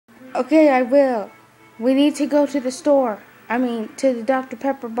Okay, I will. We need to go to the store. I mean, to the Dr.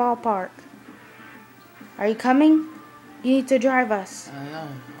 Pepper ballpark. Are you coming? You need to drive us.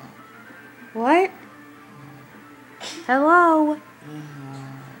 What? Hello?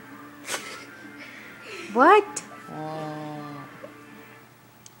 What? We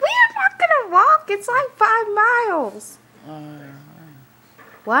are not gonna walk. It's like 5 miles.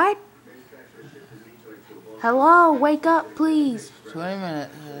 What? Hello? Wake up, please. 20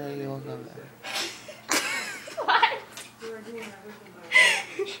 minutes. You will go back. What?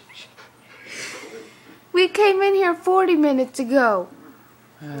 We came in here 40 minutes ago.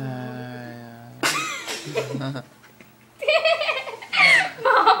 Mom,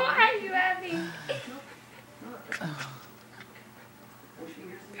 why are you laughing?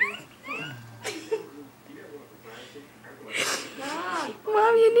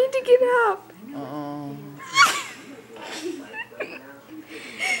 Mom, you need to get up.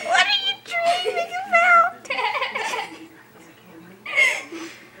 What are you dreaming about?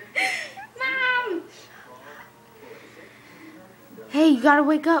 Mom! Hey, you gotta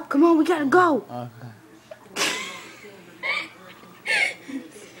wake up. Come on, we gotta go. Okay.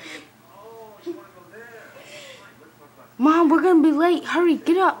 Mom, we're gonna be late. Hurry,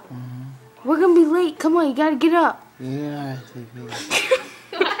 get up. We're gonna be late. Come on, you gotta get up. Yeah,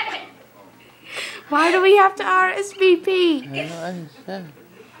 Why do we have to RSVP? That's what it said.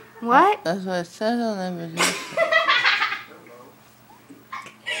 What? That's what it says on the invitation.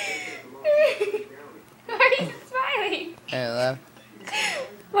 Why are you smiling? Hey, laugh.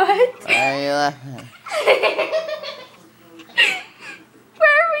 What? Why are you laughing?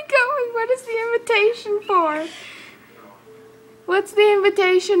 Where are we going? What is the invitation for? What's the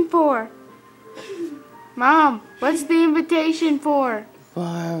invitation for? Mom, what's the invitation for?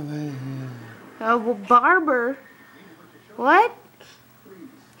 Barbecue. Oh, well, barber. What?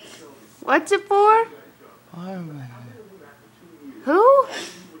 What's it for? Barbecue. Who?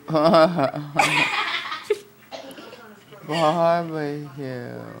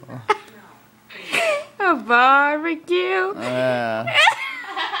 Barbecue. A barbecue? Yeah.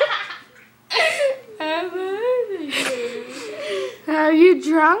 A barbecue. Are you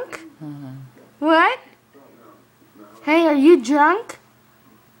drunk? What? Hey, are you drunk?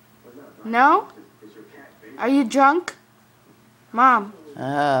 No? Are you drunk? Mom?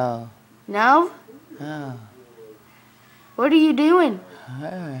 Oh. No? Oh. What are you doing?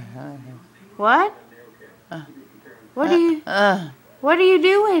 What? What are you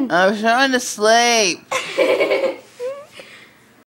doing? I'm trying to sleep.